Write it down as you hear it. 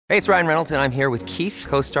Hey, it's Ryan Reynolds, and I'm here with Keith,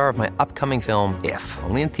 co-star of my upcoming film, If,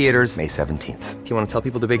 only in theaters May 17th. Do you want to tell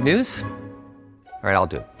people the big news? All right, I'll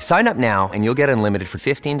do it. Sign up now and you'll get unlimited for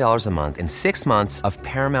 $15 a month and 6 months of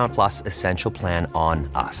Paramount Plus Essential Plan on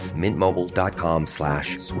us.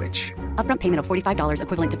 MintMobile.com/switch. Upfront payment of $45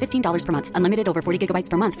 equivalent to $15 per month. Unlimited over 40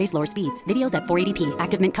 gigabytes per month. Face lower speeds. Videos at 480p.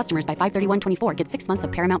 Active Mint customers by 531.24 get 6 months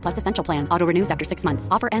of Paramount Plus Essential Plan. Auto renews after 6 months.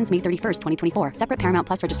 Offer ends May 31st, 2024. Separate Paramount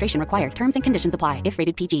Plus registration required. Terms and conditions apply if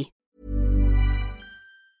rated PG.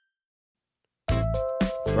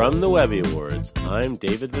 From the Webby Awards, I'm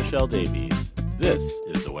David Michelle Davies. This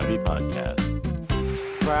is the Webby Podcast.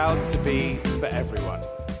 Proud to be for everyone.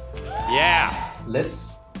 Yeah!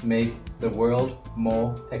 Let's make the world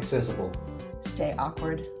more accessible. Stay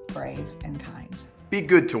awkward, brave, and kind. Be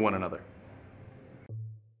good to one another.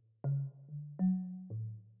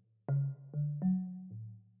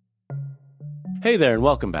 Hey there and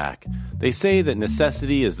welcome back. They say that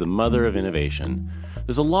necessity is the mother of innovation.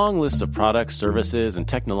 There's a long list of products, services, and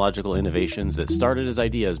technological innovations that started as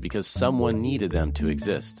ideas because someone needed them to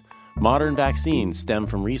exist. Modern vaccines stem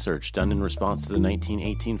from research done in response to the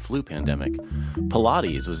 1918 flu pandemic.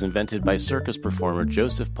 Pilates was invented by circus performer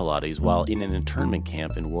Joseph Pilates while in an internment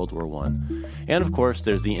camp in World War I. And of course,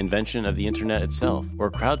 there's the invention of the internet itself,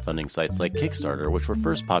 or crowdfunding sites like Kickstarter, which were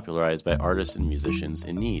first popularized by artists and musicians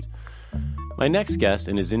in need. My next guest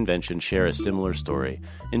and his invention share a similar story.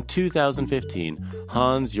 In 2015,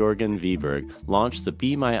 Jørgen Wiberg launched the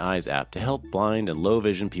Be My Eyes app to help blind and low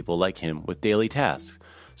vision people like him with daily tasks.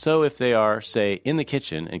 So if they are, say, in the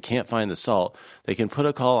kitchen and can't find the salt, they can put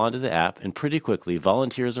a call onto the app and pretty quickly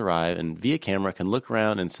volunteers arrive and via camera can look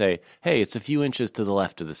around and say, hey, it's a few inches to the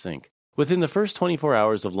left of the sink. Within the first 24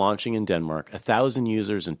 hours of launching in Denmark, 1,000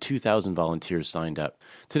 users and 2,000 volunteers signed up.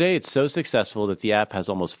 Today, it's so successful that the app has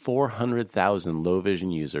almost 400,000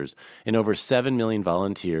 low-vision users and over 7 million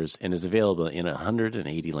volunteers and is available in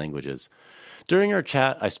 180 languages. During our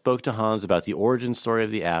chat, I spoke to Hans about the origin story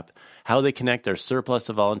of the app, how they connect their surplus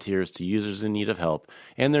of volunteers to users in need of help,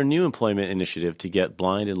 and their new employment initiative to get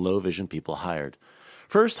blind and low-vision people hired.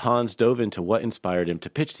 First, Hans dove into what inspired him to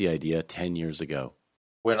pitch the idea 10 years ago.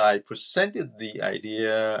 When I presented the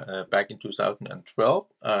idea back in 2012,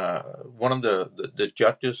 one of the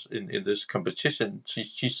judges in this competition,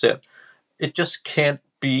 she said, it just can't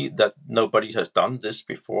be that nobody has done this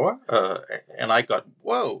before. And I got,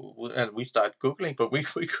 whoa, and we started Googling, but we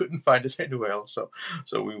couldn't find it anywhere else.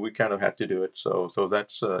 So we kind of had to do it. So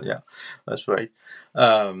that's, that's right.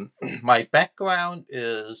 My background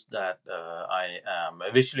is that I am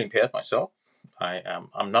visually impaired myself.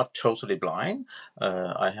 I'm not totally blind.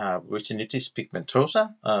 I have retinitis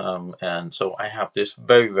pigmentosa, and so I have this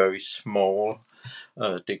very, very small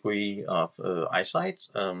degree of eyesight.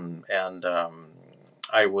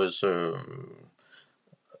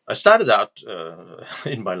 I started out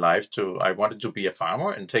in my life I wanted to be a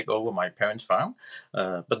farmer and take over my parents' farm.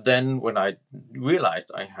 But then when I realized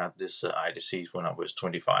I had this eye disease when I was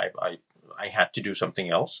 25, I had to do something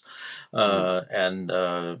else. It's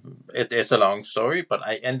a long story, but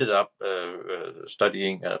I ended up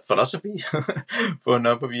studying philosophy for a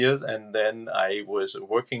number of years. And then I was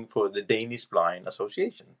working for the Danish Blind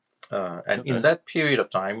Association. In that period of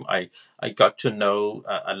time, I got to know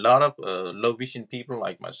a lot of low vision people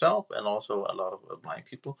like myself and also a lot of blind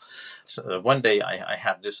people. So one day I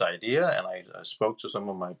had this idea and I spoke to some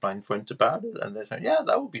of my blind friends about it, and they said, yeah,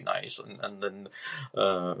 that would be nice. And then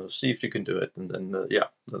see if you can do it. And then,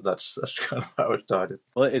 that's kind of how it started.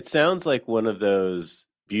 Well, it sounds like one of those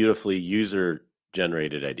beautifully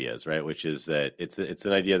user-generated ideas, right? Which is that it's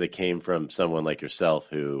an idea that came from someone like yourself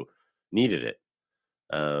who needed it.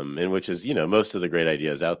 And which is, most of the great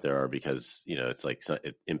ideas out there are because, it's like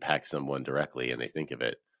it impacts someone directly and they think of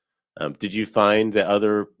it. Did you find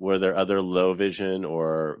that were there other low vision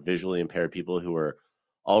or visually impaired people who were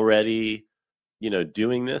already,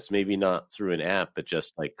 doing this, maybe not through an app, but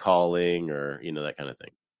just like calling or, that kind of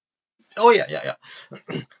thing? Oh, yeah.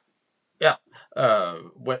 Yeah.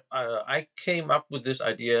 When I came up with this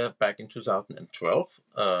idea back in 2012,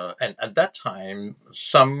 and at that time,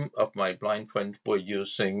 some of my blind friends were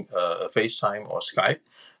using FaceTime or Skype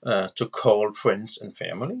to call friends and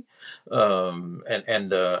family. One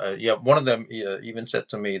of them even said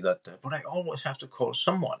to me that, but I always have to call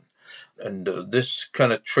someone. And this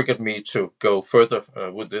kind of triggered me to go further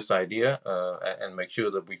with this idea and make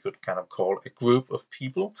sure that we could kind of call a group of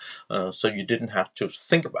people, so you didn't have to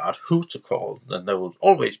think about who to call. Then there will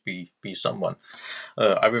always be someone.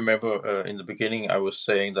 I remember in the beginning I was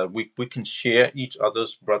saying that we can share each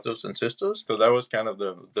other's brothers and sisters. So that was kind of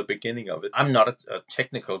the beginning of it. I'm not a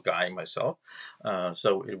technical guy myself,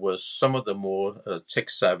 so it was some of the more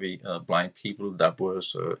tech-savvy blind people that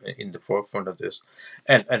was in the forefront of this.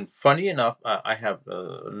 And funny enough, I have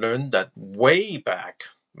learned that way back,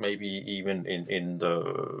 maybe even in the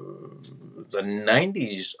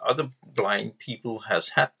 90s, other blind people has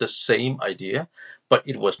had the same idea, but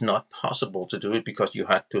it was not possible to do it because you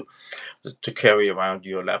had to carry around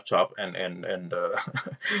your laptop and and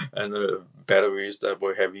batteries that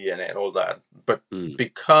were heavy and all that. But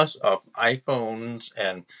because of iPhones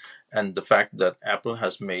and the fact that Apple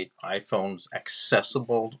has made iPhones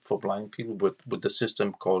accessible for blind people with the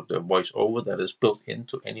system called Voice Over that is built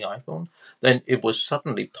into any iPhone, then it was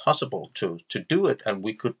suddenly possible to do it, and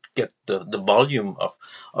we could get the volume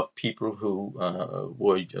of people who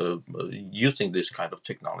were using this kind of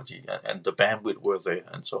technology, and the bandwidth were there,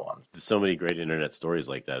 and so on. There's so many great internet stories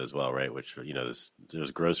like that as well, right? Which, there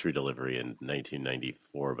was grocery delivery in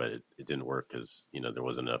 1994, but it didn't work because, there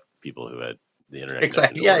wasn't enough people who had the internet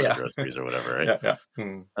exactly. To order groceries or whatever, right? Yeah.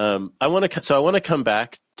 I want to come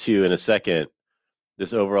back to in a second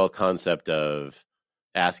this overall concept of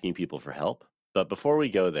asking people for help. But before we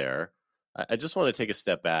go there, I just want to take a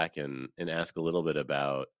step back and ask a little bit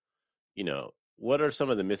about, what are some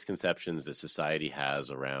of the misconceptions that society has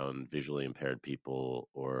around visually impaired people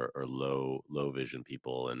or low vision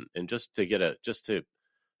people, and just to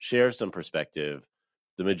share some perspective.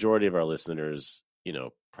 The majority of our listeners,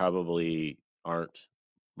 probably aren't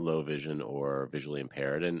low vision or visually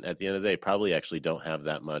impaired, and at the end of the day probably actually don't have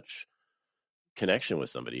that much connection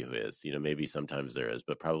with somebody who is. Maybe sometimes there is,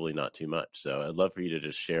 but probably not too much. So I'd love for you to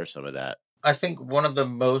just share some of that. I think one of the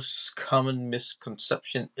most common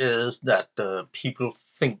misconception is that people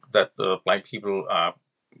think that blind people are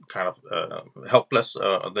kind of helpless.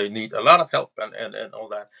 They need a lot of help and all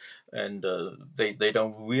that, and they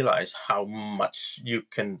don't realize how much you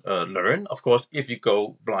can learn. Of course, if you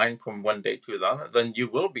go blind from one day to another, then you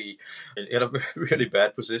will be in a really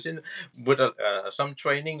bad position. With some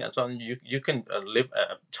training and so on, you can live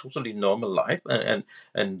a totally normal life, and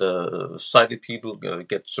sighted people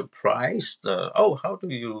get surprised. How do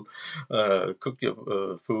you cook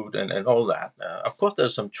your food and all that? Of course,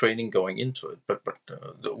 there's some training going into it, but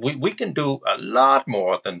we can do a lot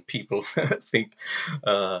more than people think.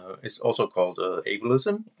 It's also called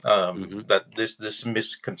ableism. That this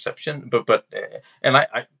misconception, but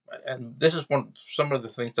and this is some of the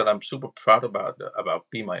things that I'm super proud about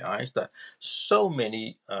Be My Eyes, that so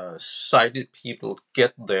many sighted people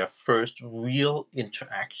get their first real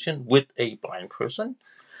interaction with a blind person.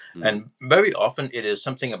 And very often it is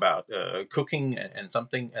something about cooking and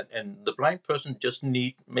something, and the blind person just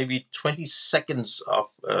need maybe 20 seconds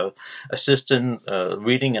of assistant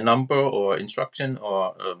reading a number or instruction,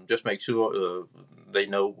 or just make sure they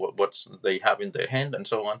know what they have in their hand and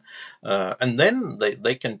so on. And then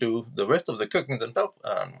they can do the rest of the cooking themselves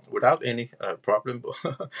without any problem.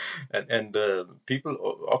 and people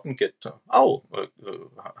often get, how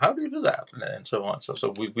do you do that? And so on.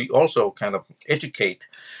 So we also kind of educate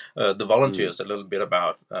the volunteers a little bit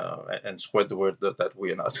about and spread the word that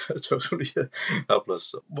we are not totally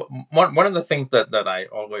helpless. One of the things that I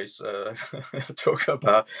always talk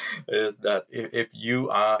about is that if you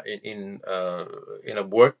are in a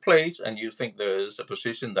workplace and you think there is a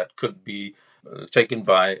position that could be taken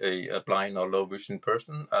by a blind or low vision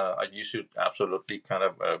person, you should absolutely kind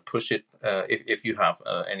of push it if you have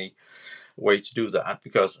any way to do that,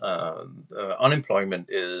 because unemployment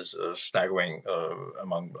is staggering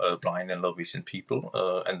among blind and low vision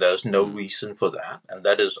people, and there's no reason for that. And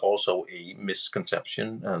that is also a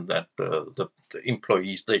misconception that the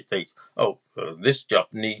employees they this job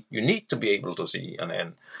you need to be able to see,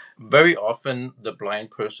 and very often the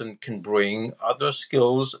blind person can bring other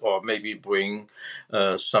skills or maybe bring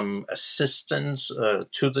some assistance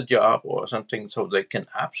to the job or something, so they can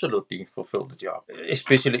absolutely fulfill the job,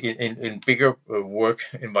 especially in bigger work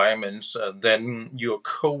environments. Then your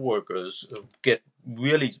co-workers get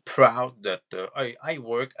really proud that I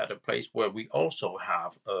work at a place where we also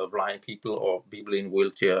have blind people or people in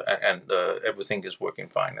wheelchair, and everything is working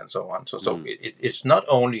fine and so on. So it's not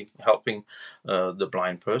only helping the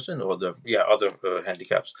blind person or the other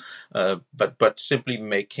handicaps, but simply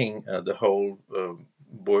making the whole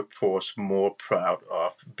workforce more proud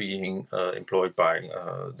of being employed by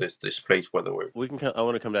this place where they work. I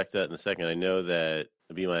want to come back to that in a second. I know that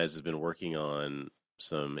Be My Eyes has been working on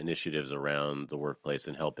some initiatives around the workplace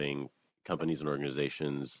and helping companies and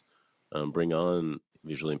organizations bring on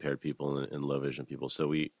visually impaired people and low vision people. So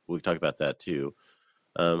we've talked about that too.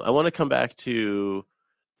 I want to come back to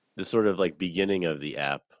the sort of like beginning of the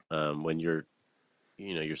app when you're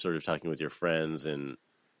sort of talking with your friends and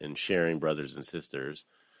sharing brothers and sisters.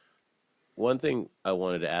 One thing I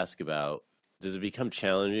wanted to ask about, does it become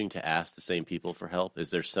challenging to ask the same people for help? Is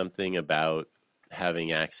there something about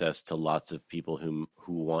having access to lots of people who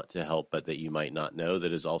want to help but that you might not know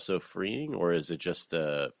that is also freeing, or is it just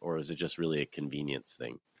really a convenience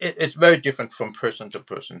thing? It's very different from person to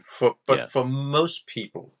person. But for most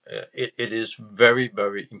people, it is very,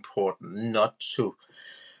 very important not to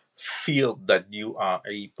feel that you are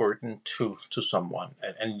a burden to someone,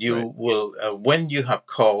 and you right. will when you have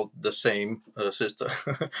called the same sister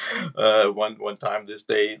one time this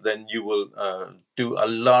day, then you will do a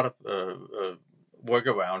lot of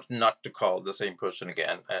workaround not to call the same person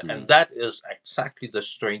again, and that is exactly the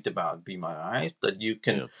strength about Be My Eyes, that you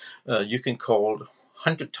can call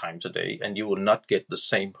 100 times a day and you will not get the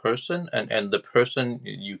same person, and the person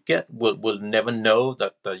you get will never know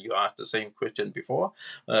that you asked the same question before,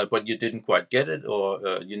 but you didn't quite get it,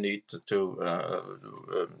 or you need to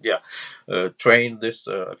train this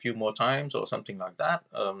a few more times or something like that,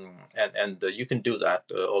 and you can do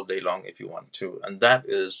that all day long if you want to, and that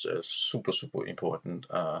is super important.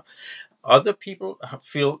 Other people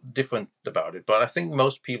feel different about it, but I think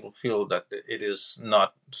most people feel that it is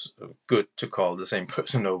not good to call the same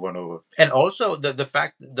person over and over. And also the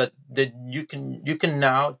fact that you can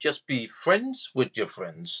now just be friends with your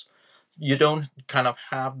friends. You don't kind of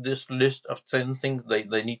have this list of 10 things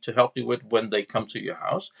they need to help you with when they come to your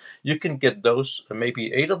house. You can get those,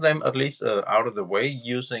 maybe 8 of them at least, out of the way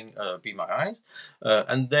using Be My Eyes.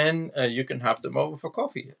 And then you can have them over for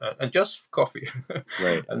coffee, and just coffee.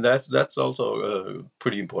 Right. And that's also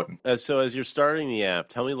pretty important. So as you're starting the app,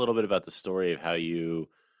 tell me a little bit about the story of how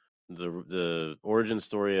the origin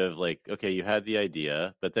story of, like, okay, you had the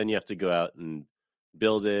idea, but then you have to go out and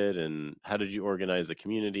build it, and how did you organize the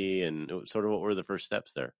community, and sort of what were the first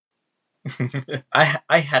steps there?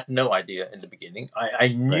 I had no idea in the beginning. I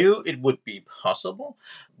knew right. It would be possible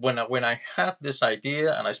when I had this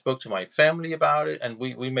idea, and I spoke to my family about it, and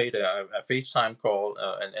we made a FaceTime call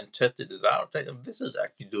and tested it out. This is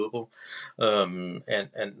actually doable,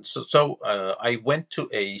 and so I went to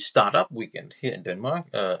a startup weekend here in Denmark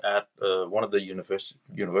at one of the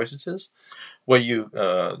universities, where you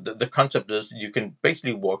the concept is you can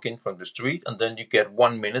basically walk in from the street, and then you get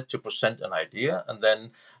 1 minute to present an idea, and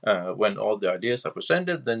then when all the ideas are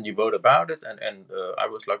presented, then you vote about it, and I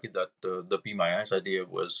was lucky that the Be My Eyes idea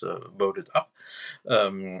was voted up,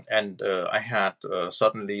 and I had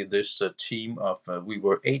suddenly this team of we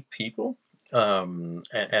were 8 people. And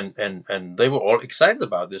they were all excited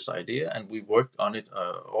about this idea, and we worked on it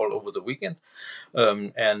all over the weekend,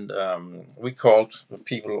 and we called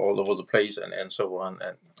people all over the place and so on,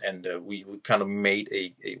 and we kind of made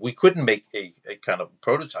we couldn't make a kind of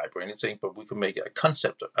prototype or anything, but we could make a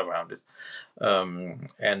concept around it, and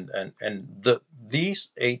these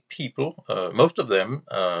 8 people, most of them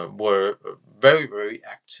were very, very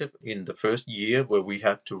active in the first year, where we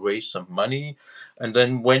had to raise some money, and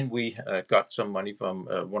then when we got some money from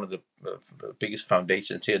one of the biggest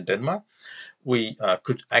foundations here in Denmark, we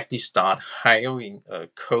could actually start hiring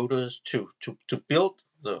coders to build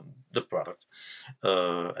the product,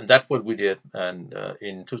 and that's what we did. And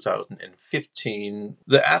in 2015,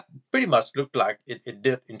 the app pretty much looked like it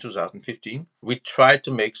did in 2015. We tried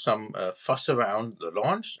to make some fuss around the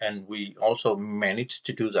launch, and we also managed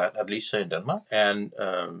to do that, at least here in Denmark. And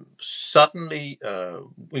suddenly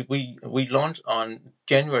we launched on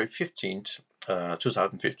January 15th.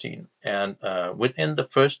 2015, and within the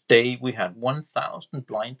first day we had 1,000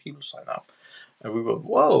 blind people sign up, and we were,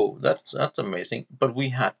 whoa, that's amazing. But we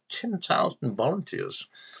had 10,000 volunteers,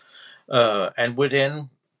 and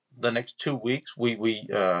within the next 2 weeks we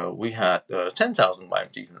had 10,000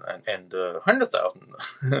 blind people and 100,000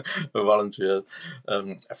 volunteers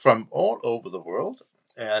from all over the world.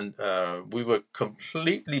 And we were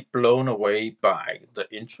completely blown away by the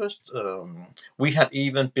interest. We had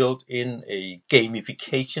even built in a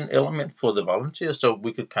gamification element for the volunteers, so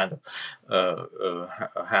we could kind of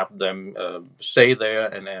have them stay there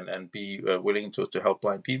and be willing to help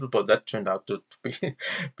blind people. But that turned out to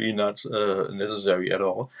be not necessary at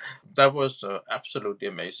all. That was absolutely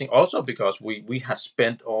amazing. Also because we had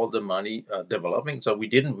spent all the money developing, so we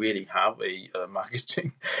didn't really have a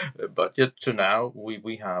marketing budget to now. We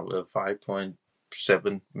we have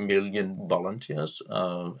 5.7 million volunteers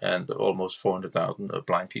and almost 400,000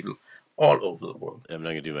 blind people all over the world. I'm not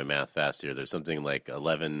going to do my math fast here. There's something like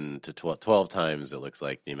 11 to 12 times, it looks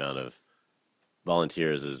like, the amount of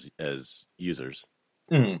volunteers as users.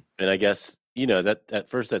 Mm. And I guess, that at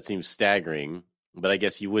first that seems staggering, but I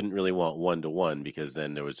guess you wouldn't really want one-to-one, because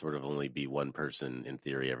then there would sort of only be one person in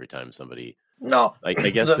theory every time somebody. No, I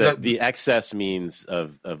guess the excess means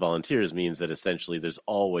of volunteers means that essentially there's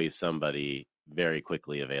always somebody very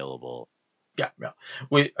quickly available. Yeah.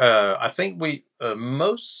 I think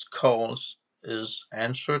most calls is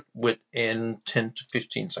answered within 10 to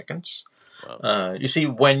 15 seconds. Wow. You see,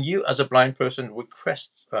 when you as a blind person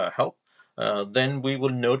request help, then we will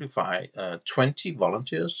notify 20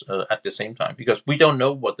 volunteers at the same time, because we don't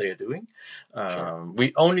know what they are doing. Sure.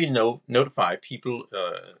 We only notify people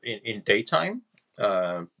in daytime.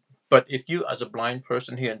 But if you, as a blind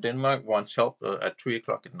person here in Denmark, wants help at 3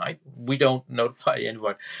 o'clock at night, we don't notify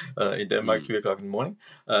anyone in Denmark 3 o'clock in the morning.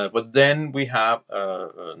 But then we have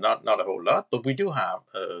not a whole lot, but we do have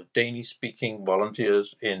Danish-speaking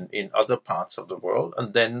volunteers in other parts of the world,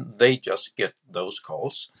 and then they just get those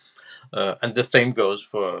calls. And the same goes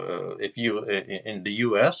for if you in the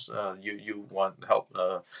US, you want help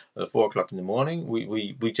 4 o'clock in the morning.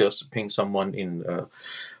 We just ping someone in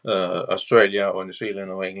Australia or New Zealand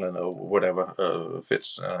or England or whatever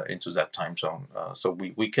fits into that time zone. So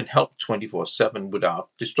we can help 24/7 without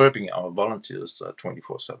disturbing our volunteers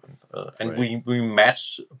 24/7. And Right. we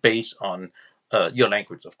match based on your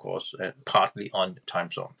language, of course, partly on time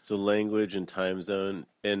zone. So language and time zone,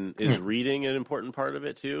 and is reading an important part of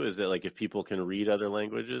it too? Is that like if people can read other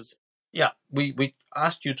languages? Yeah, we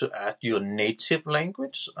asked you to add your native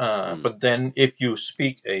language, but then if you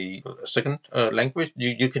speak a second language,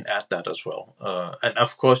 you can add that as well. And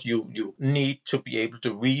of course, you need to be able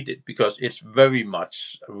to read it, because it's very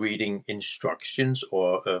much reading instructions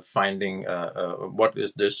or finding what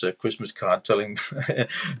is this Christmas card telling,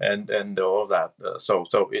 and all that. So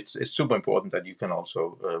it's super important that you can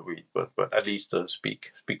also read, but at least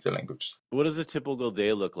speak the language. What does a typical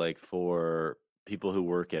day look like for people who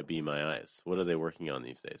work at Be My Eyes? What are they working on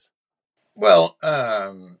these days? Well,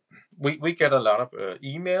 we get a lot of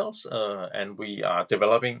emails, and we are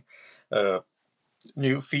developing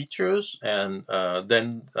new features, and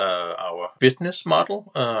then our business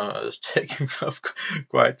model is taking off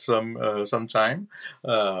quite some time.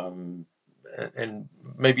 And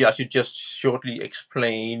maybe I should just shortly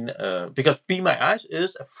explain, because Be My Eyes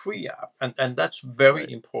is a free app, and that's very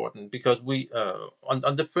Right. important, because we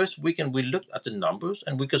on the first weekend we looked at the numbers,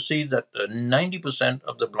 and we could see that 90%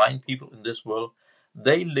 of the blind people in this world,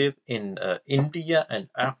 they live in India and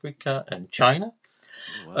Africa and China.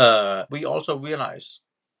 Wow. We also realized,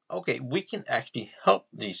 okay, we can actually help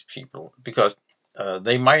these people, because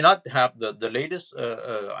they might not have the latest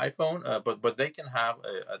iPhone, but they can have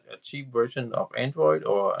a cheap version of Android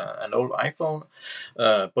or an old iPhone,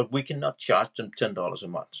 but we cannot charge them $10 a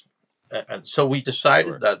month. And so we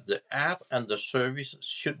decided Sure. that the app and the service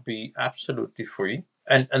should be absolutely free.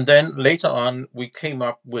 And then later on, we came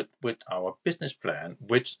up with our business plan,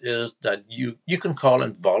 which is that you can call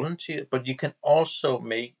and volunteer, but you can also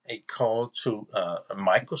make a call to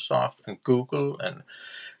Microsoft and Google and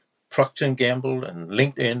Procter & Gamble and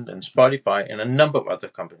LinkedIn and Spotify and a number of other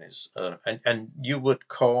companies. And you would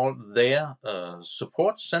call their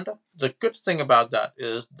support center. The good thing about that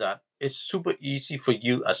is that it's super easy for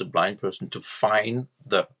you as a blind person to find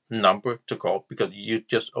the number to call, because you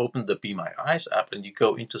just open the Be My Eyes app and you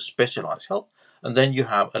go into specialized help. And then you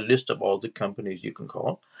have a list of all the companies you can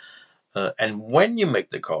call. And when you make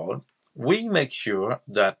the call, we make sure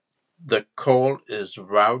that the call is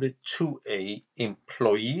routed to a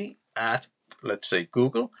employee at, let's say,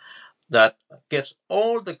 Google, that gets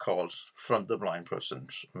all the calls from the blind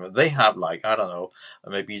persons. They have, like, I don't know,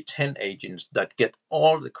 maybe 10 agents that get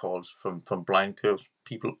all the calls from blind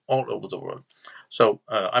people all over the world. So,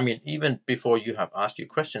 I mean, even before you have asked your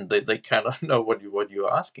question, they cannot know what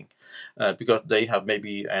you're asking, because they have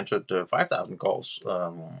maybe answered 5,000 calls.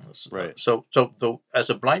 Right. So as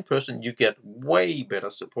a blind person, you get way better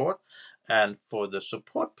support. And for the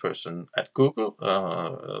support person at Google,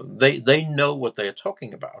 they know what they're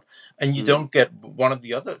talking about. And you don't get one of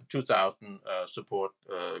the other 2,000 support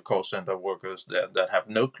call center workers that have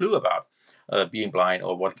no clue about being blind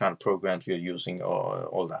or what kind of programs you're using or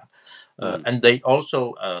all that. And they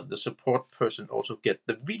also, the support person also get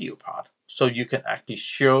the video part. So you can actually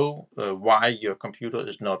show why your computer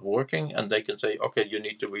is not working, and they can say, okay, you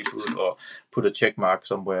need to reboot or put a check mark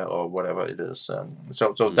somewhere or whatever it is.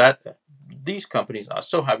 So that these companies are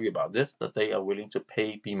so happy about this that they are willing to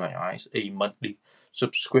pay Be My Eyes a monthly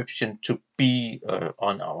subscription to be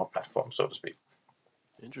on our platform, so to speak.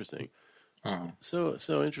 Interesting.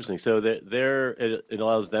 So interesting. So it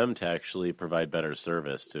allows them to actually provide better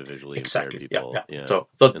service to visually impaired people. Yeah. So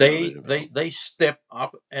they step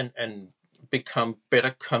up and become better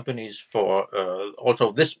companies for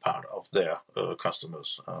also this part of their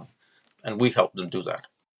customers, and we help them do that.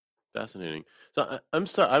 Fascinating. So I'm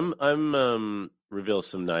sorry, I'm reveal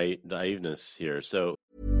some naiveness here. So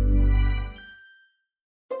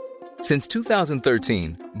since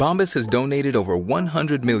 2013, Bombas has donated over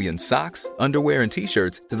 100 million socks, underwear, and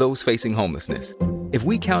T-shirts to those facing homelessness. If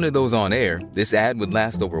we counted those on air, this ad would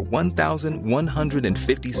last over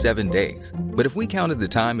 1,157 days. But if we counted the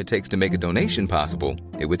time it takes to make a donation possible,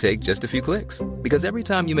 it would take just a few clicks. Because every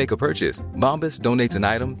time you make a purchase, Bombas donates an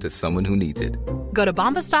item to someone who needs it. Go to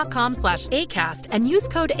bombas.com/ACAST and use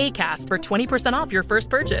code ACAST for 20% off your first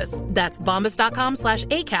purchase. That's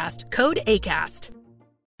bombas.com/ACAST, code ACAST.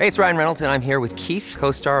 Hey, it's Ryan Reynolds, and I'm here with Keith,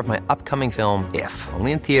 co-star of my upcoming film, If,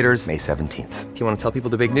 only in theaters May 17th. Do you want to tell people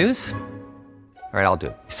the big news? All right, I'll do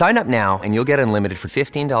it. Sign up now and you'll get unlimited for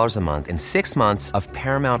 $15 a month and 6 months of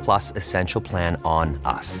Paramount Plus Essential Plan on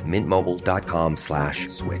us.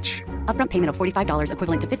 MintMobile.com/switch. Upfront payment of $45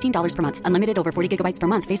 equivalent to $15 per month. Unlimited over 40 gigabytes per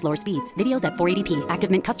month. Face lower speeds. Videos at 480p.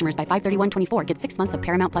 Active Mint customers by 531.24 get 6 months of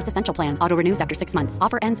Paramount Plus Essential Plan. Auto renews after 6 months.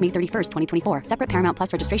 Offer ends May 31st, 2024. Separate Paramount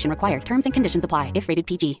Plus registration required. Terms and conditions apply if rated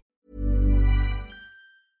PG.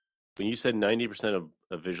 when you said 90% of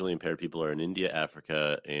visually impaired people are in India,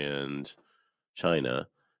 Africa, and China,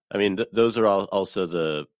 I mean, those are also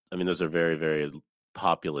those are very, very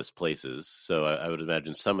populous places. So I would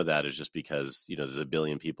imagine some of that is just because, there's a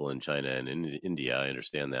billion people in China and in India. I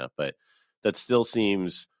understand that. But that still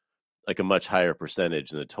seems like a much higher percentage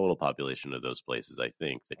than the total population of those places, I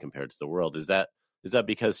think, that compared to the world. Is that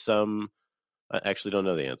because some, I actually don't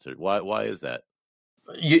know the answer. Why is that?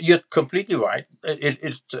 You're completely right.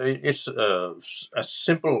 It's a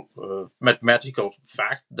simple mathematical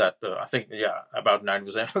fact that I think about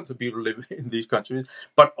 90% of the people live in these countries.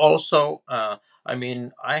 But also, I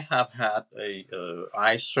have had a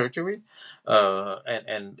eye surgery,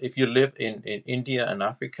 and if you live in India and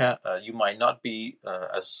Africa, you might not be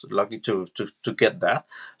as lucky to get that.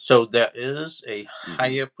 So there is a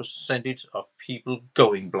higher percentage of people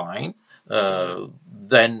going blind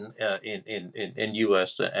than in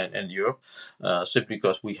US and Europe, simply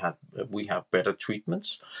because we have better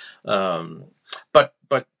treatments. But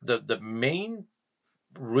the main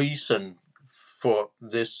reason for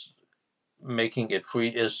this making it free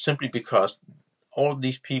is simply because all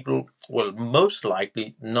these people will most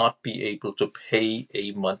likely not be able to pay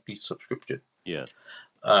a monthly subscription. Yeah.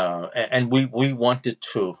 And we wanted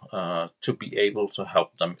to be able to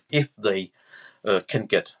help them if they can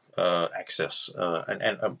get access,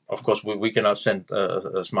 and of course we cannot send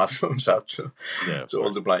smartphones out to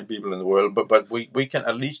all the blind people in the world, but we can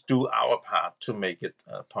at least do our part to make it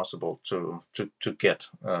possible to get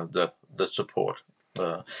the support,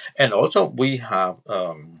 and also we have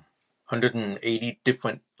 180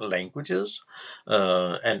 different languages,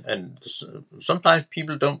 and sometimes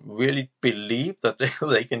people don't really believe that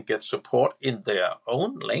they can get support in their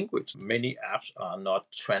own language. Many apps are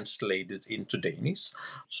not translated into Danish,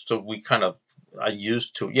 so we kind of are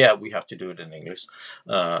used to, we have to do it in English,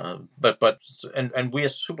 but we are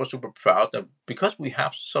super proud that because we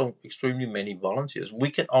have so extremely many volunteers,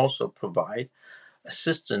 we can also provide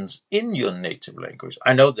assistance in your native language.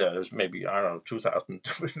 I know there's maybe 2,000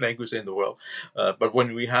 different languages in the world, but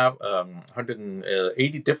when we have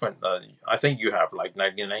 180 different, I think you have like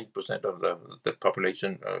 99% of the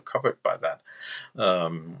population covered by that.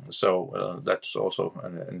 So that's also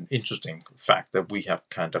an interesting fact that we have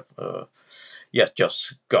kind of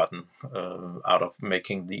just gotten out of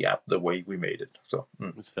making the app the way we made it. So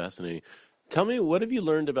it's fascinating. Tell me, what have you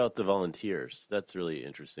learned about the volunteers? That's really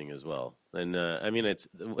interesting as well. And it's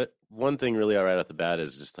one thing really right off the bat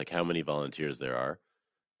is just like how many volunteers there are,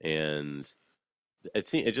 and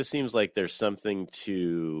it just seems like there's something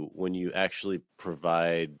to when you actually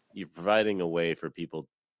you're providing a way for people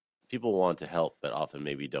want to help but often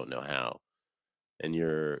maybe don't know how, and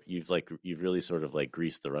you've really sort of like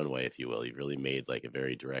greased the runway, if you will. You've really made like a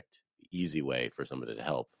very direct, easy way for somebody to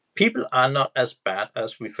help. People are not as bad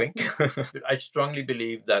as we think. I strongly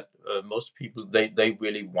believe that most people, they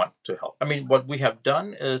really want to help. I mean, what we have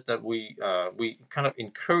done is that we kind of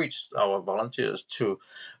encouraged our volunteers to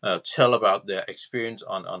tell about their experience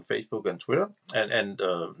on Facebook and Twitter, and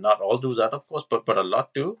not all do that, of course, but a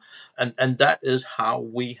lot do, and that is how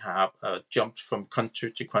we have jumped from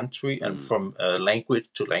country to country and from language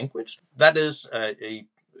to language. That is a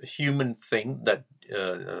human thing that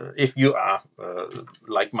if you are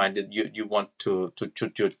like-minded, you want to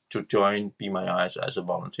join Be My Eyes as a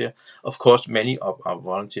volunteer. Of course, many of our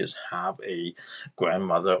volunteers have a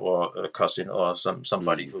grandmother or a cousin or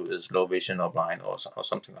somebody who is low vision or blind or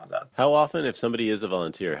something like that. How often, if somebody is a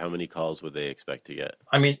volunteer, how many calls would they expect to get?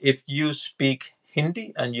 I mean, if you speak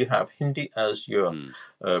Hindi and you have Hindi as your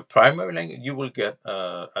primary language, you will get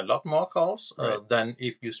a lot more calls than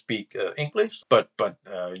if you speak English. But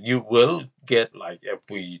you will get like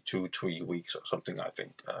every 2-3 weeks or something. I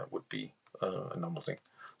think would be a normal thing.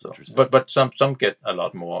 So, but some get a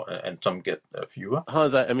lot more and some get fewer.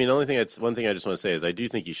 Hans, I mean, one thing I just want to say is I do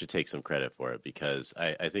think you should take some credit for it, because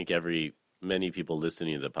I think many people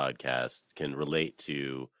listening to the podcast can relate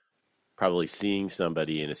to probably seeing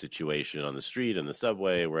somebody in a situation on the street, in the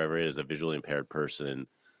subway, wherever it is, a visually impaired person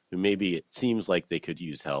who maybe it seems like they could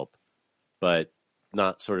use help, but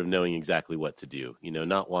not sort of knowing exactly what to do,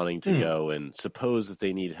 not wanting to go and suppose that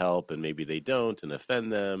they need help and maybe they don't and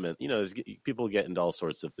offend them. And, people get into all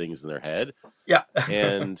sorts of things in their head. Yeah.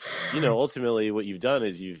 And, ultimately what you've done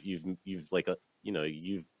is you've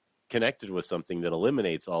connected with something that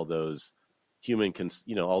eliminates all those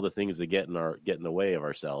all the things that get in the way of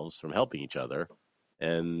ourselves from helping each other.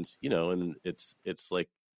 And, and it's like,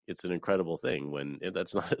 it's an incredible thing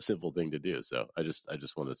that's not a simple thing to do. So I just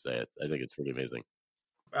want to say it. I think it's pretty amazing.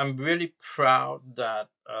 I'm really proud that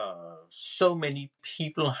so many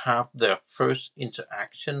people have their first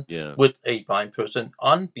interaction with a blind person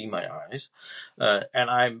on Be My Eyes.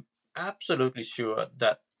 And I'm absolutely sure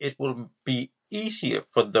that it will be easier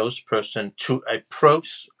for those persons to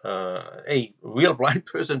approach a real blind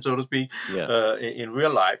person, so to speak, in real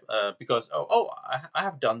life, because I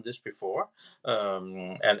have done this before,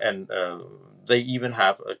 and they even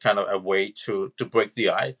have a kind of a way to break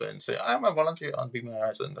the ice and say, I'm a volunteer on Be My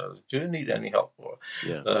Eyes, and do you need any help or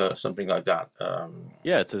something like that?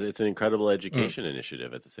 It's an incredible education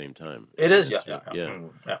initiative at the same time. It is,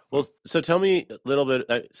 Well, so tell me a little bit.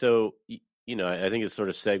 I think it sort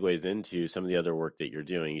of segues into some of the other work that you're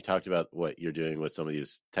doing. You talked about what you're doing with some of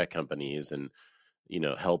these tech companies and,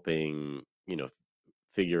 helping,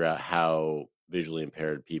 figure out how visually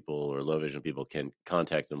impaired people or low vision people can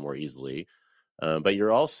contact them more easily. But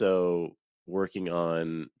you're also working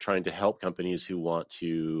on trying to help companies who want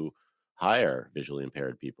to hire visually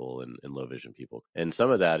impaired people and low vision people. And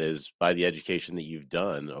some of that is by the education that you've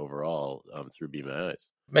done overall through Be My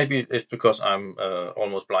Eyes. Maybe it's because I'm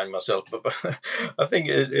almost blind myself, but I think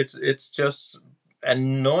it's just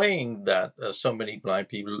annoying that so many blind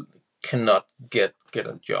people cannot get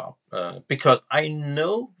a job, because I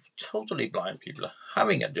know totally blind people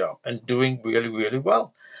having a job and doing really, really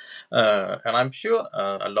well. And I'm sure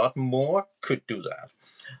a lot more could do that.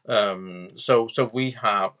 So we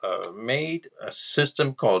have made a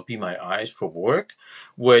system called Be My Eyes for Work,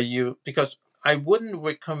 because I wouldn't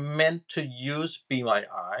recommend to use Be My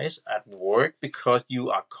Eyes at work because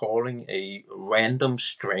you are calling a random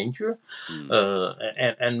stranger,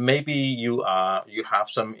 and maybe you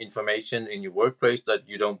have some information in your workplace that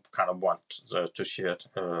you don't kind of want to share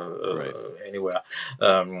anywhere.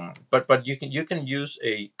 But you can use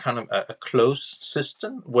a kind of a closed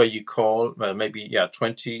system where you call maybe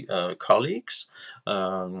 20 colleagues,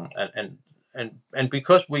 and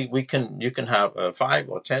because you can have 5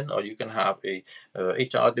 or 10, or you can have a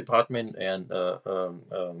HR department and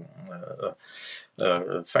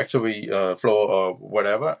factory floor or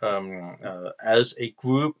whatever as a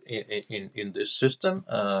group in this system,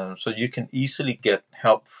 so you can easily get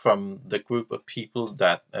help from the group of people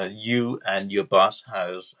that you and your boss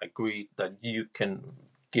has agreed that you can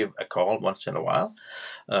give a call once in a while,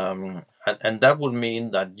 and that would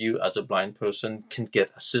mean that you as a blind person can get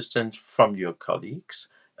assistance from your colleagues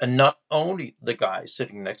and not only the guy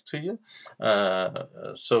sitting next to you.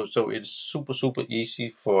 So it's super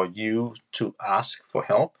easy for you to ask for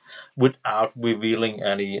help without revealing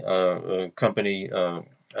any company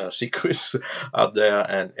secrets out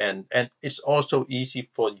there, and it's also easy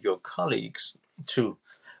for your colleagues to.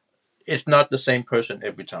 It's not the same person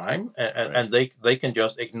every time, and they can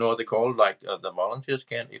just ignore the call like the volunteers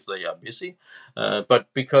can if they are busy. But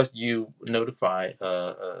because you notify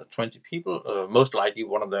 20 people, most likely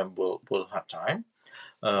one of them will have time.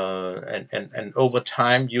 And over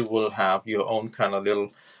time you will have your own kind of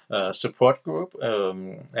little support group.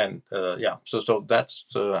 So that's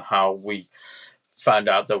how we find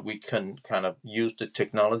out that we can kind of use the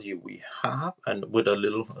technology we have, and with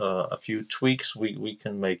a few tweaks, we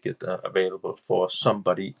can make it available for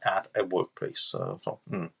somebody at a workplace.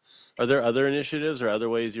 Are there other initiatives or other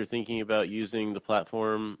ways you're thinking about using the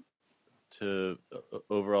platform to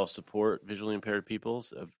overall support visually impaired people?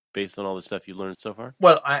 based on all the stuff you learned so far?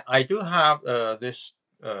 Well, I do have this.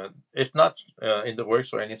 It's not in the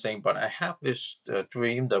works or anything, but I have this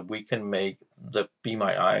dream that we can make the Be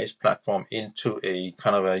My Eyes platform into a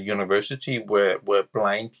kind of a university where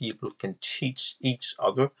blind people can teach each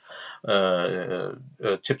other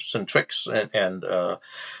tips and tricks and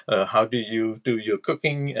how do you do your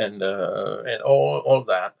cooking and all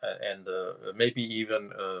that, and maybe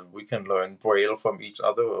even we can learn Braille from each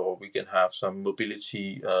other, or we can have some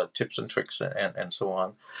mobility tips and tricks and so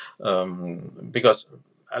on, because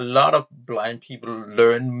a lot of blind people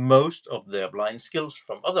learn most of their blind skills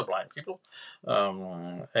from other blind people,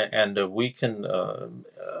 and we can.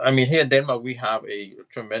 I mean, here in Denmark we have a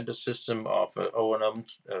tremendous system of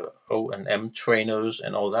O&M trainers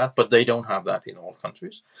and all that, but they don't have that in all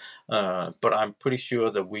countries. But I'm pretty sure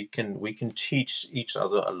that we can teach each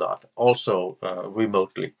other a lot, also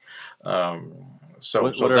remotely. So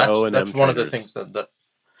what are that's O&M one of the trainers? things that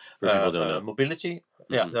people don't know. mobility.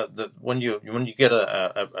 Yeah, when you get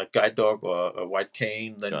a guide dog or a white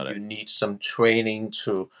cane, then you need some training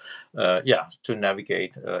to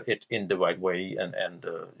navigate it in the right way, and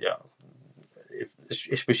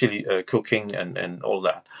especially cooking and all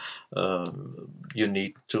that. You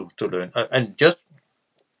need to learn, and just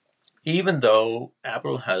even though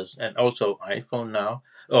Apple has, and also iPhone now,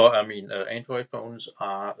 or I mean Android phones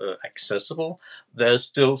are accessible, there's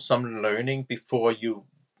still some learning before you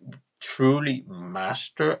truly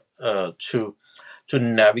master to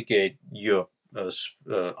navigate your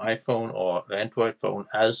iPhone or Android phone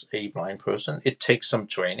as a blind person. It takes some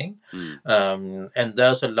training, and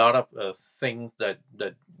there's a lot of things that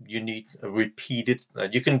you need repeated.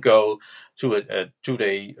 You can go to a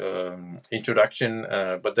 2-day introduction,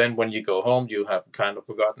 but then when you go home, you have kind of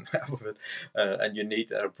forgotten half of it, and you need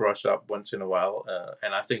to brush up once in a while.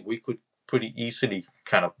 And I think we could pretty easily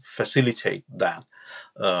kind of facilitate that,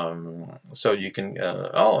 so you can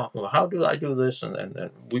how do I do this,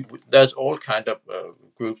 and we there's all kind of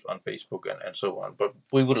groups on Facebook and so on, but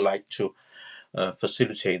we would like to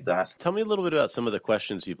facilitate that. Tell me a little bit about some of the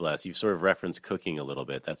questions people ask. You've sort of referenced cooking a little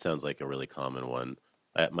bit. That sounds like a really common one.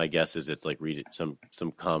 My guess is it's like some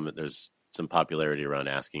comment. There's some popularity around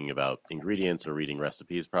asking about ingredients or reading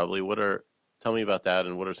recipes. Probably. Tell me about that,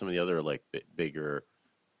 and what are some of the other like bigger,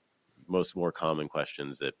 more common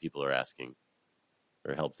questions that people are asking,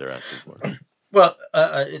 or help they're asking for? Well,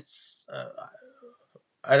 it's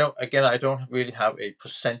I don't really have a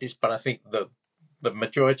percentage, but I think the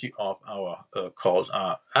majority of our calls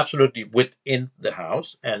are absolutely within the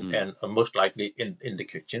house and most likely in the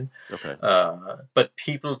kitchen. Okay. But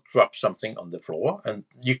people drop something on the floor and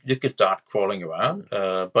you can start crawling around,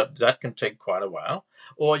 but that can take quite a while.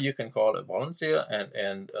 Or you can call a volunteer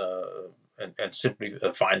and simply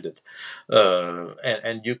find it,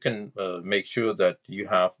 and you can make sure that you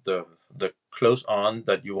have the clothes on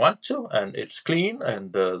that you want to, and it's clean,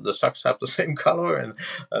 and the socks have the same color,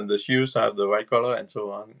 and the shoes have the right color, and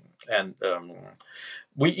so on. And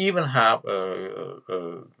we even have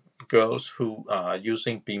girls who are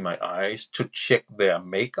using Be My Eyes to check their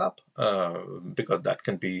makeup, because that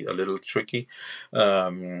can be a little tricky,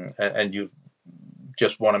 and you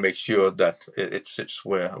just want to make sure that it sits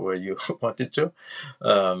where you want it to,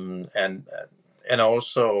 and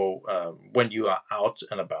also when you are out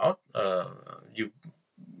and about, you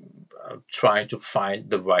trying to find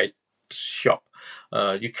the right shop.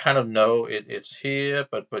 You kind of know it's here,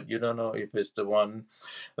 but you don't know if it's the one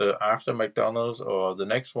after McDonald's or the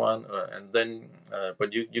next one, and then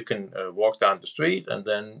but you can walk down the street, and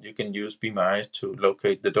then you can use Be My Eyes to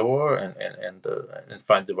locate the door and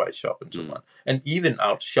find the right shop and so on. And even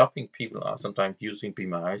out shopping, people are sometimes using Be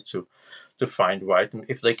My Eyes to find right, and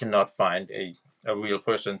if they cannot find a real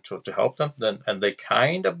person to help them, then and they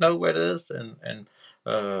kind of know where it is, and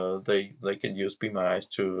they can use Be My Eyes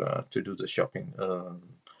to do the shopping,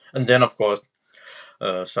 and then of course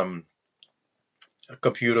some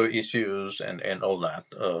computer issues and all that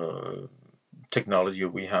technology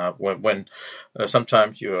we have when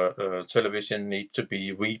sometimes your television needs to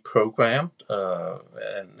be reprogrammed,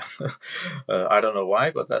 and I don't know why,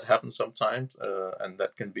 but that happens sometimes, and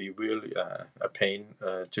that can be really a pain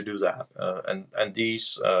to do that, and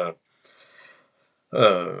these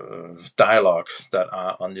dialogues that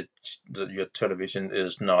are on your television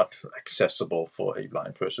is not accessible for a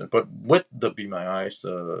blind person. But with the Be My Eyes,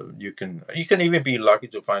 you can even be lucky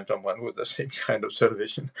to find someone with the same kind of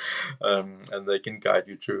television, and they can guide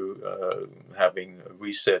you through having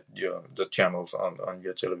reset the channels on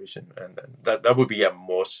your television, and that would be a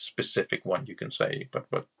more specific one you can say.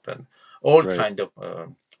 But then all kind of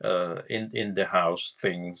in the house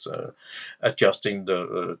things, adjusting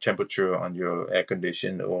the temperature on your air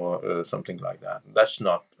condition or something like that. That's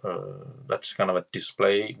kind of a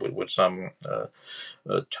display with some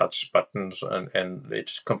touch buttons, and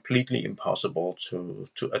it's completely impossible to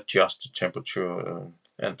adjust the temperature.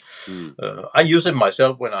 I use it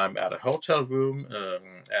myself when I'm at a hotel room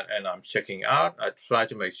and I'm checking out. I try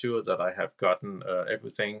to make sure that I have gotten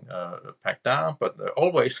everything packed down, but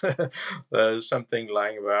always there's something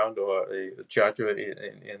lying around or a charger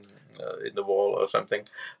in the wall or something.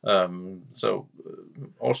 So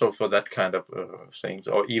also for that kind of things,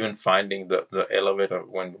 or even finding the elevator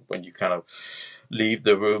when you kind of leave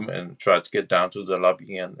the room and try to get down to the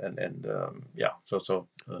lobby and yeah.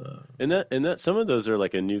 And that some of those are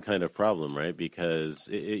like a new kind of problem, right? Because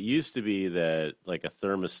it used to be that like a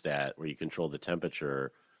thermostat where you control the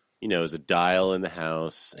temperature, is a dial in the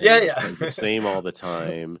house. And it's the same all the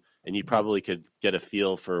time, and you probably could get a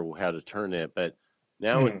feel for how to turn it. But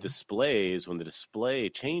now with displays, when the display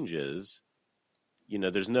changes,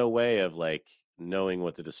 there's no way of like knowing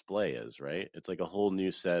what the display is, right? It's like a whole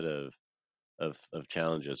new set of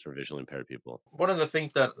challenges for visually impaired people. One of the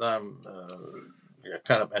things that I'm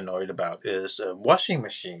kind of annoyed about is washing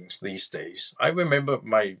machines these days. I remember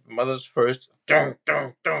my mother's first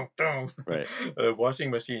right.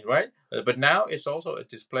 Washing machine, right? But now it's also a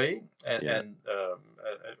display, and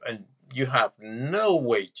you have no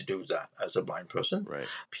way to do that as a blind person. Right.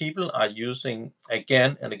 People are using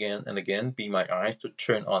again and again and again Be My Eyes to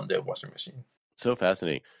turn on their washing machine. So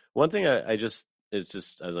fascinating. One thing it's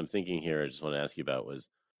just as I'm thinking here, I just want to ask you about was,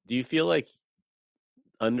 do you feel like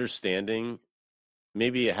understanding,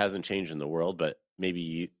 maybe it hasn't changed in the world, but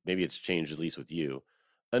maybe it's changed at least with you,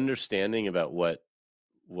 understanding about what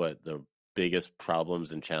the biggest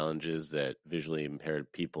problems and challenges that visually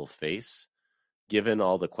impaired people face, given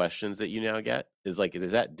all the questions that you now get, is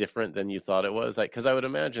that different than you thought it was? Like, because I would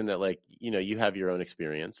imagine that you have your own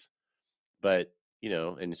experience, but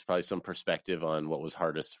and it's probably some perspective on what was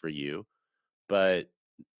hardest for you. But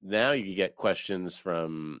now you get questions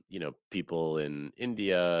from, people in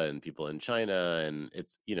India and people in China. And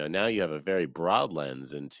it's, now you have a very broad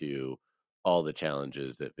lens into all the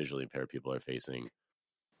challenges that visually impaired people are facing.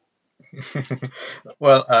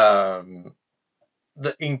 Well,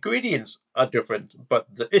 the ingredients are different, but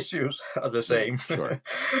the issues are the same. Sure.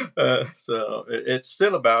 So it's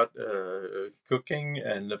still about cooking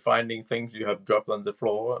and finding things you have dropped on the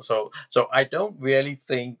floor. So I don't really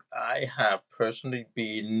think I have personally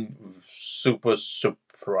been super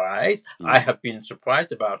surprised. I have been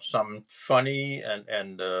surprised about some funny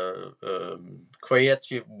and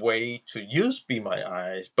creative way to use Be My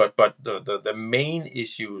Eyes, but the main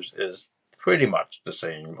issues is pretty much the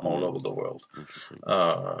same all over the world. Interesting.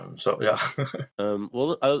 So yeah.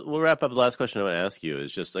 Well, we'll wrap up. The last question I want to ask you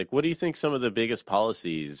is just what do you think some of the biggest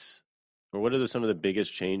policies, or what are some of the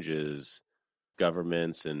biggest changes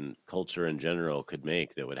governments and culture in general could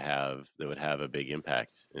make that would have a big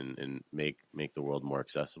impact and make the world more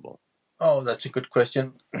accessible? Oh, that's a good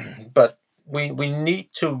question. But we need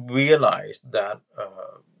to realize that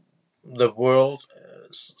the world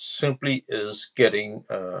simply is getting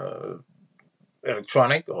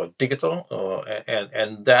electronic or digital,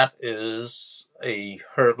 and that is a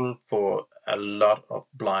hurdle for a lot of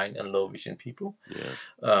blind and low vision people.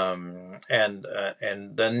 And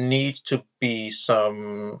there needs to be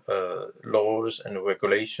some laws and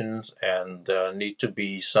regulations, and there need to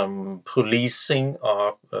be some policing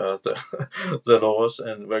of the laws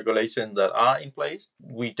and regulations that are in place.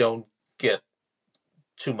 We don't get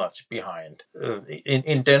too much behind.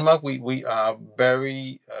 In Denmark, we are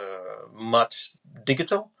very much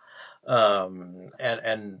digital, and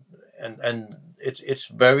it's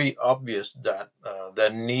very obvious that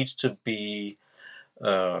there needs to be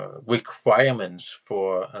requirements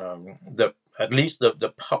for at least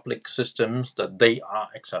the public systems, that they are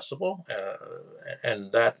accessible,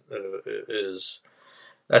 and that's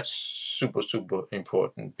super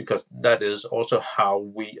important, because that is also how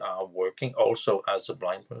we are working also as a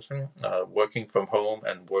blind person, working from home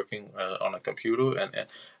and working on a computer,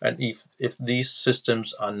 and if these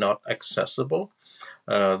systems are not accessible,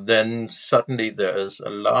 then suddenly there is a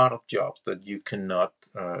lot of jobs that you cannot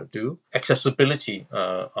do. Accessibility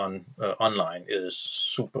online is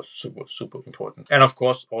super important, and of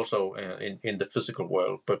course also in the physical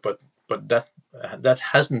world. But that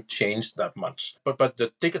hasn't changed that much. But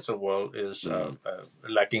the digital world is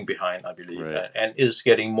lagging behind, I believe, right. and is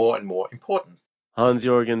getting more and more important.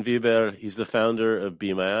 Hans-Jørgen Wiberg. He's the founder of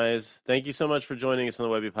Be My Eyes. Thank you so much for joining us on the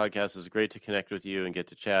Webby Podcast. It's great to connect with you and get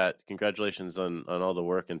to chat. Congratulations on all the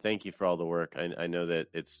work, and thank you for all the work. I know that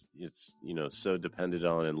it's so depended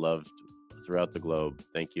on and loved throughout the globe.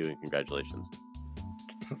 Thank you and congratulations.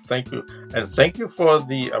 Thank you, and thank you for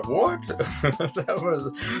the award.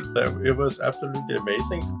 It was absolutely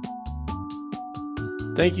amazing.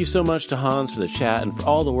 Thank you so much to Hans for the chat and for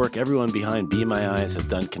all the work everyone behind Be My Eyes has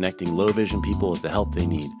done connecting low vision people with the help they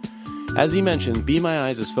need. As he mentioned, Be My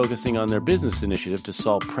Eyes is focusing on their business initiative to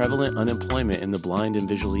solve prevalent unemployment in the blind and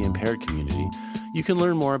visually impaired community. You can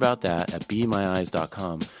learn more about that at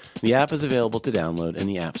BeMyEyes.com. The app is available to download in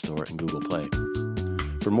the App Store and Google Play.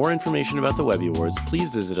 For more information about the Webby Awards, please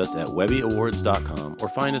visit us at webbyawards.com or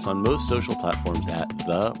find us on most social platforms at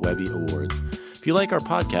The Webby Awards. If you like our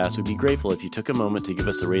podcast, we'd be grateful if you took a moment to give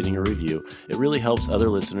us a rating or review. It really helps other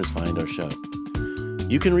listeners find our show.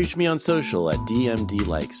 You can reach me on social at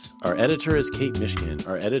DMDLikes. Our editor is Kate Mishkin.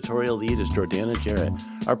 Our editorial lead is Jordana Jarrett.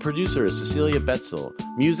 Our producer is Cecilia Betzel.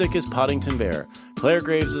 Music is Poddington Bear. Claire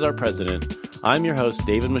Graves is our president. I'm your host,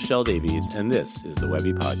 David Michelle Davies, and this is the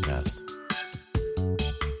Webby Podcast.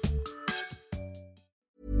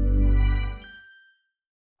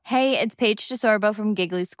 Hey, it's Paige DeSorbo from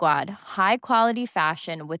Giggly Squad. High quality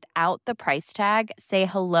fashion without the price tag. Say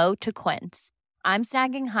hello to Quince. I'm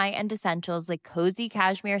snagging high-end essentials like cozy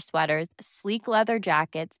cashmere sweaters, sleek leather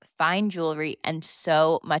jackets, fine jewelry, and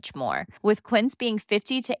so much more. With Quince being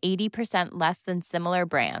 50 to 80% less than similar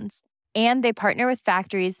brands. And they partner with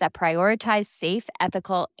factories that prioritize safe,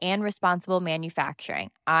 ethical, and responsible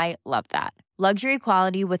manufacturing. I love that. Luxury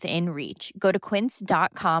quality within reach. Go to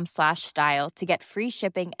quince.com/style to get free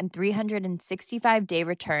shipping and 365-day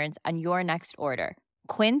returns on your next order.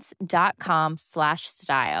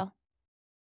 Quince.com/style.